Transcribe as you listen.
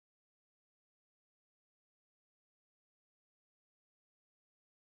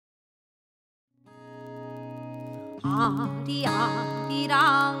아리아리랑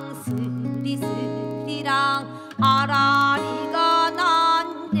스리스리랑 아라리가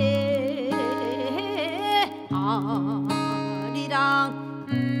난데 아리랑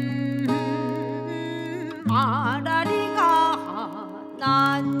아라리가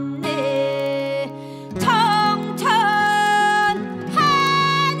났네. 청천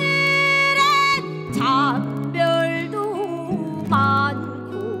하늘엔 잠별도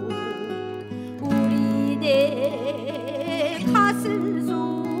많고 우리 내 가슴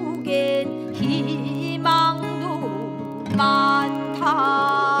속엔 희망도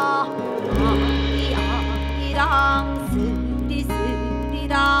많다. 아리아리랑 스리스리랑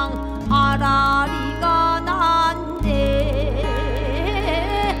아라리가 난데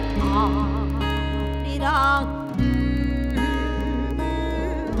아리랑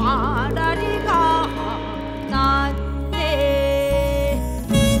아라리가 났네.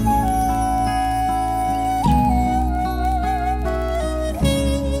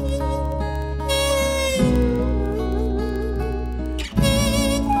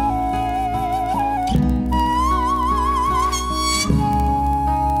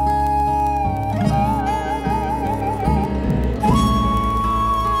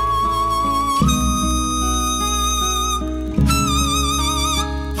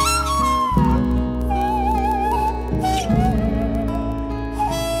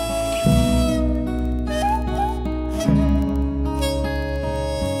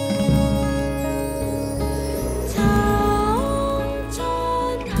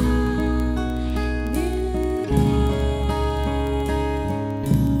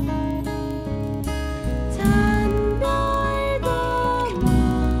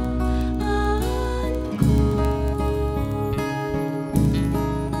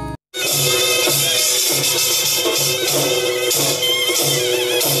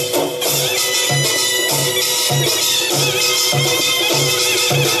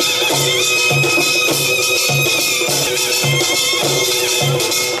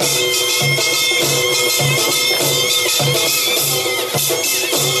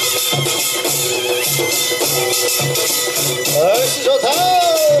 날씨 좋다.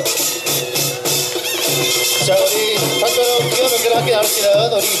 자, 우리 박가로 기가 막히게 함께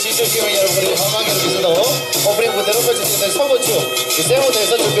나누시는 우리 지주시민 여러분, 그리고 관광 여러분께서도 오프닝 무대로 펼쳐지는 서구춤 세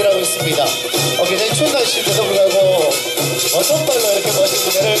무대에서 준비를 하고 있습니다. 굉장히 추운 날씨인데도 불구하고 손발로 이렇게 멋진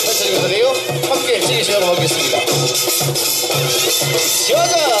무대를 펼쳐지고 있는데요. 함께 즐기시도록 하겠습니다.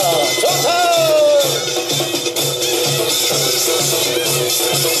 시원하자 좋다.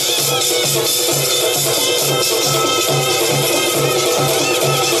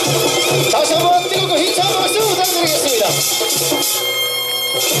 다시 한번 뜨겁고 힘찬 박수 부탁드리겠습니다.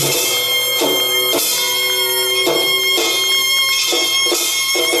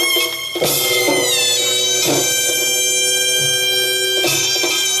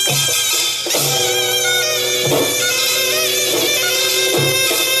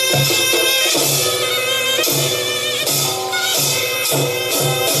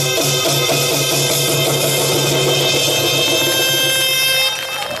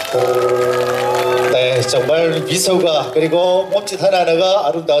 네, 정말 미소가 그리고 몸짓 하나하나가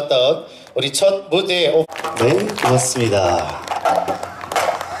아름다웠던 우리 첫 무대. 네, 고맙습니다.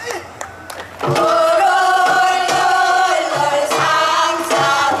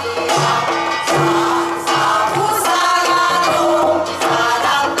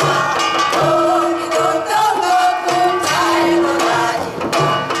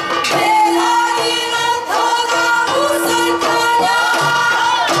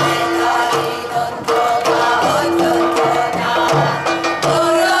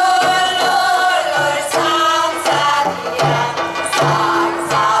 상사리야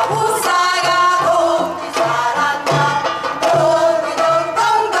상사부사가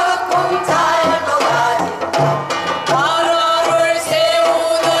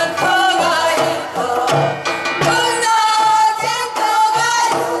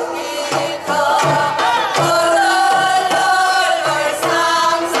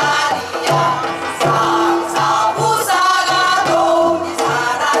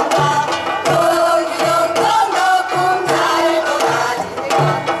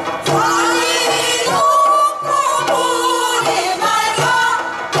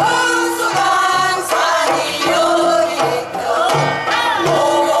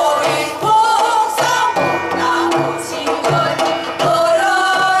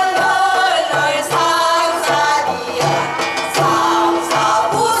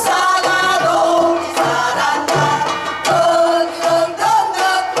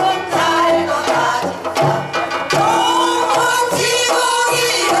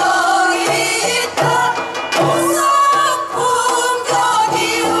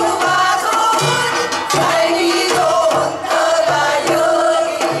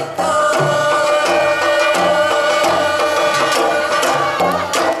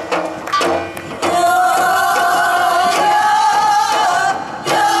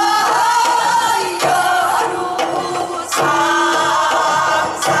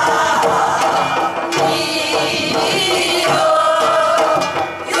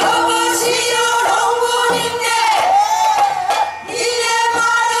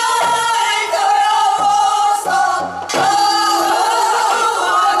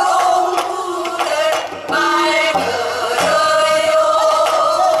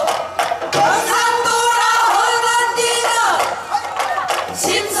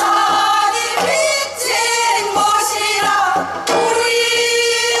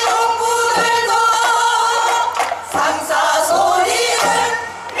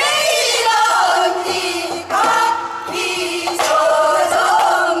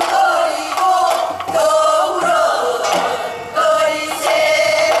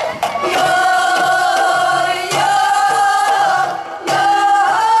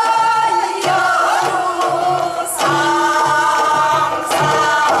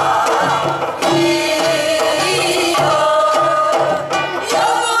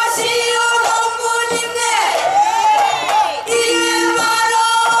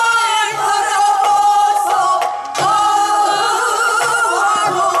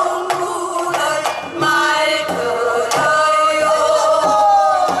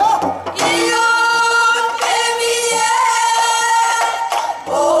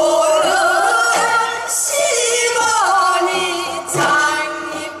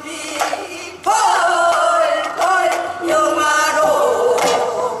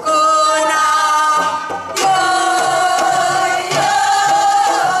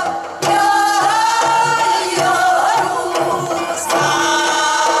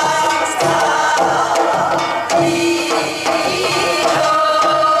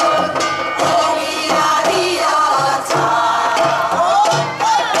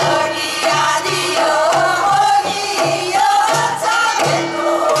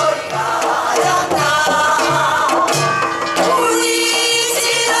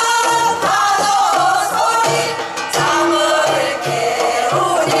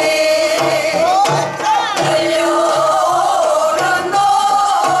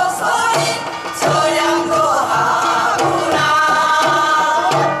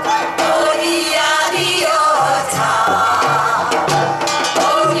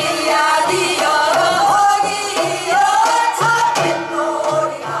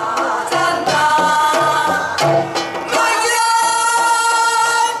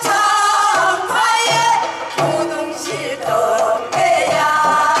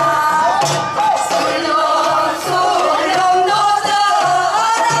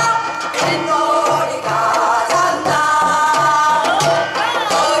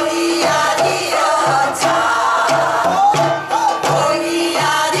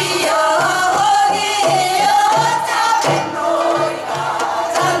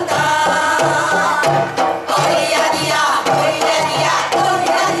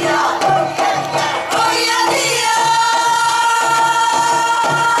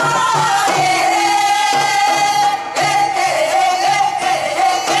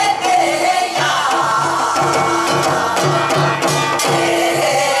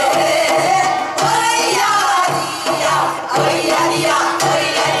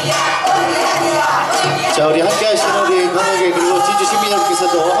자, 우리 함께 하시는 우리 관객 그리고 진주 시민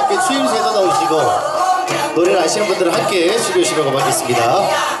여러분께서도 함께 추임새도 넣으시고 노래를 아시는 분들은 함께 즐겨주시라고 받겠습니다.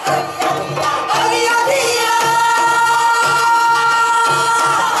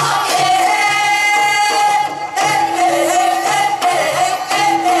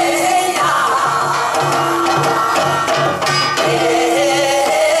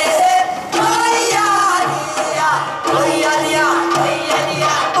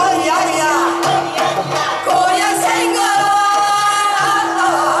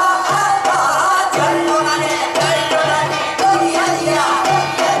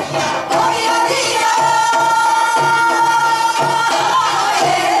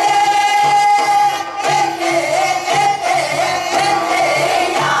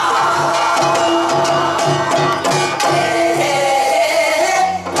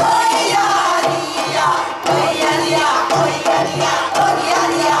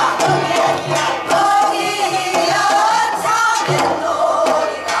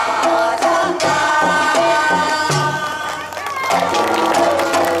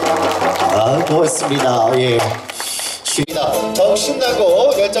 고맙습니다. 예. 쉽니다. 더욱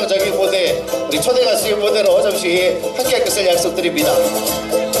신나고 열정적인 무대, 우리 초대 가수의 무대로 잠시 함께 할 것을 약속드립니다.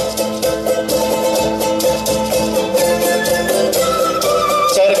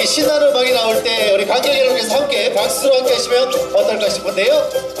 자, 이렇게 신나는 음악이 나올 때 우리 관객 여러분께서 함께 박수로 함께 하시면 어떨까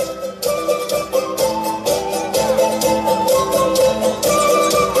싶은데요.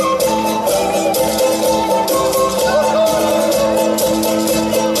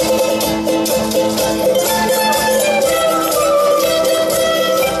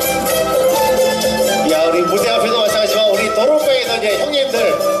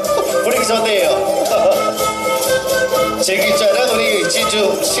 형님들 분위기 좋네요. 즐길 줄 아는 우리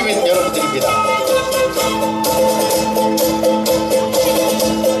진주 시민 여러분들입니다.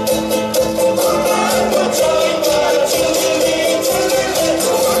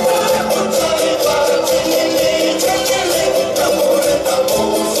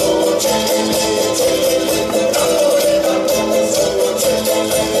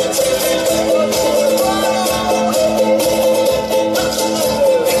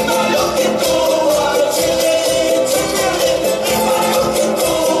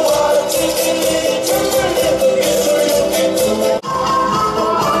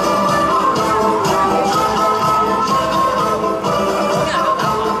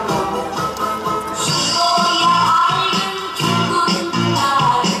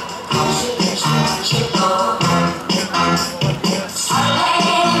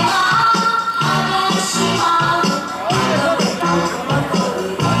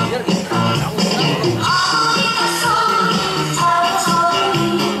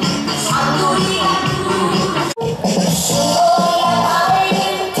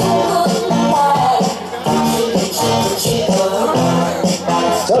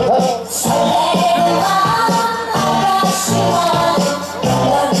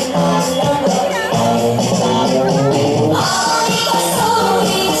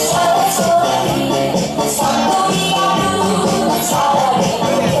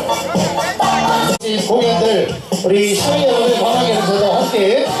 공연들 우리 시민 여러분의 관객께서도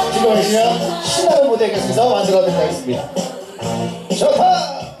함께 즐거워하시면 신나는 무대에서 만들어드리도록 하겠습니다. 좋다!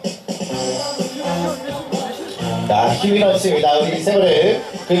 자, 힘이 넘칩니다. 우리 세월의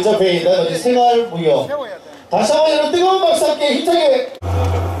근접해 있는 우리 생활무용. 다시 한번 여러분 뜨거운 박수 함께 힘차게.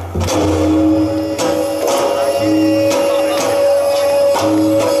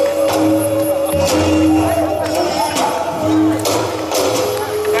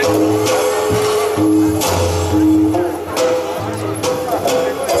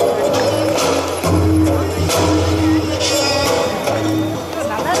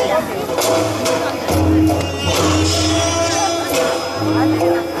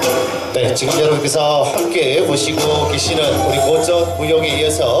 네, 지금 여러분께서 함께 보시고 계시는 우리 고전 무용에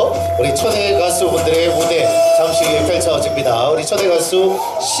이어서 우리 초대 가수분들의 무대 잠시 펼쳐집니다. 우리 초대 가수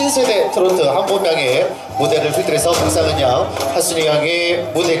신세대 트로트 한본양의 무대를 필두해서 박상은 양, 하순이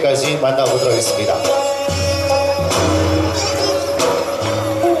양의 무대까지 만나보도록 하겠습니다.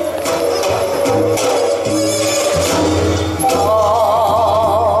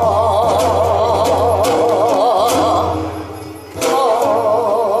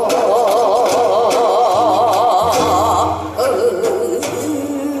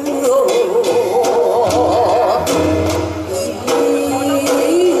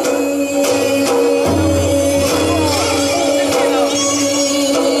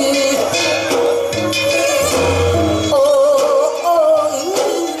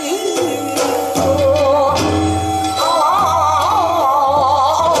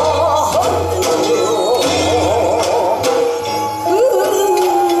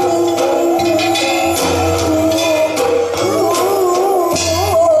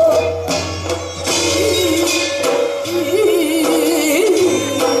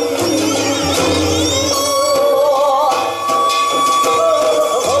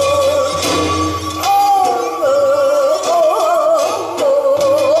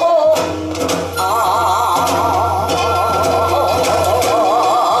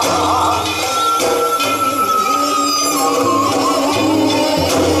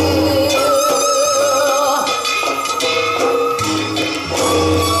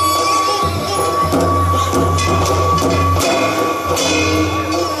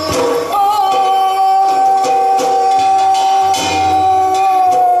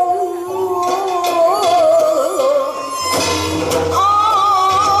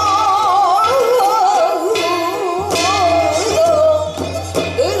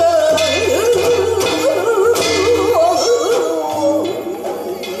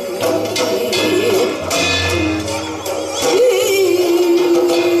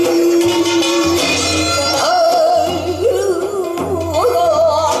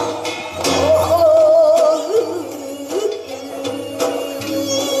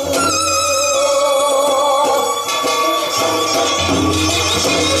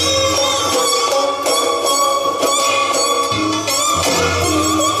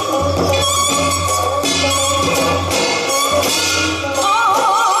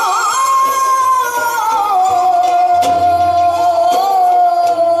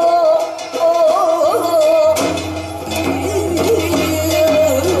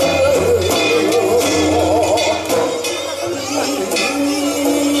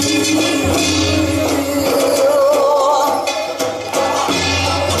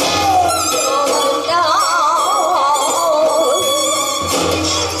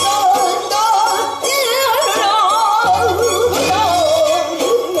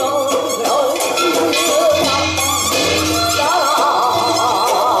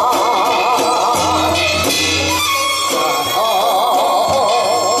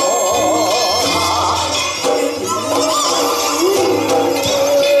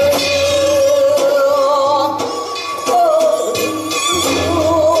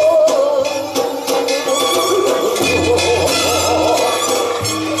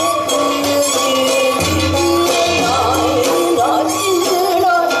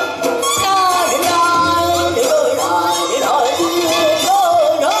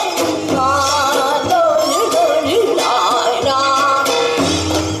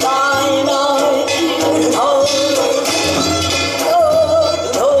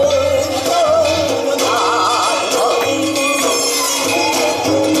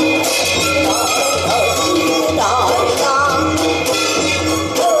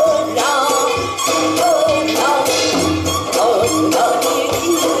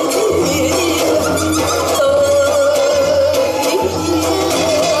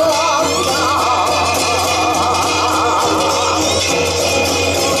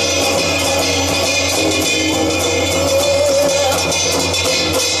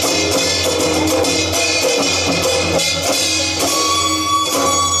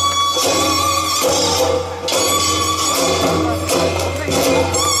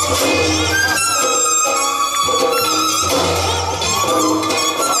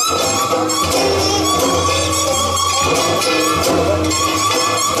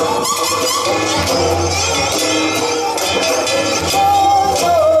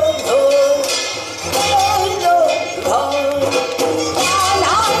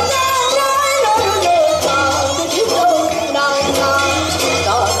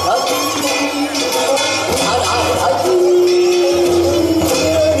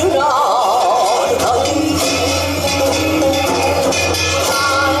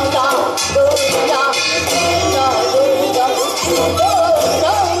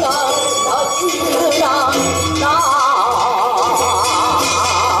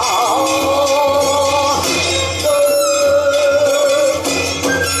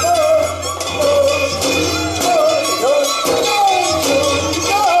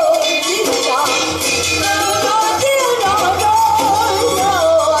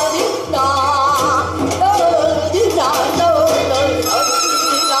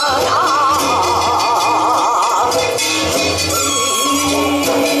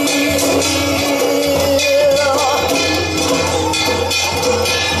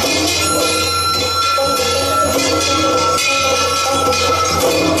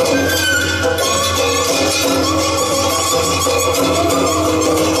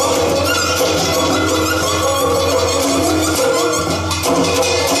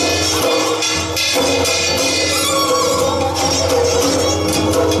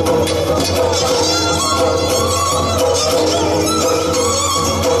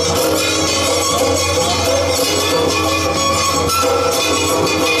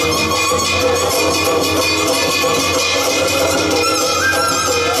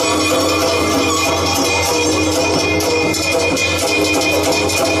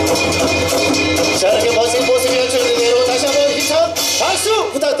 자, 이렇게 멋진 모습이 연출되는 다시 한번 힘찬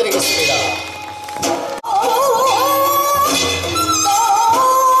박수 부탁드리겠습니다.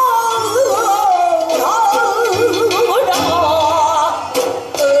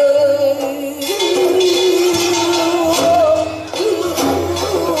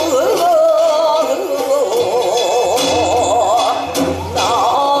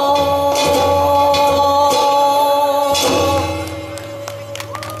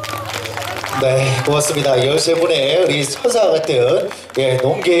 네, 고맙습니다. 13분의 우리 천사 같은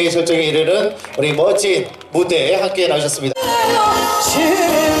농계의 절정에 이르는 우리 멋진 무대에 함께 나오셨습니다.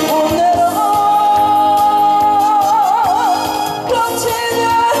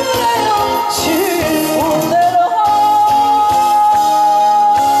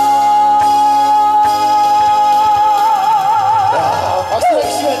 야, 박수를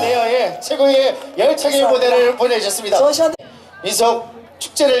주시면 돼요. 예, 최고의 열창의 무대를 보내주셨습니다. 민속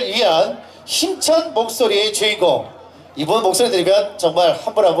축제를 위한 힘찬 목소리의 주인공, 이번 목소리 들으면 정말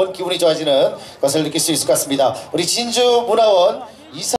한 분 한 분 기분이 좋아지는 것을 느낄 수 있을 것 같습니다. 우리 진주문화원 이사